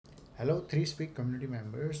Hello 3Speak community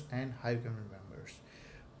members and Hive community members.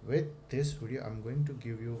 With this video I'm going to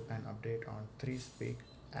give you an update on 3Speak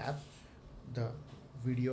app. The video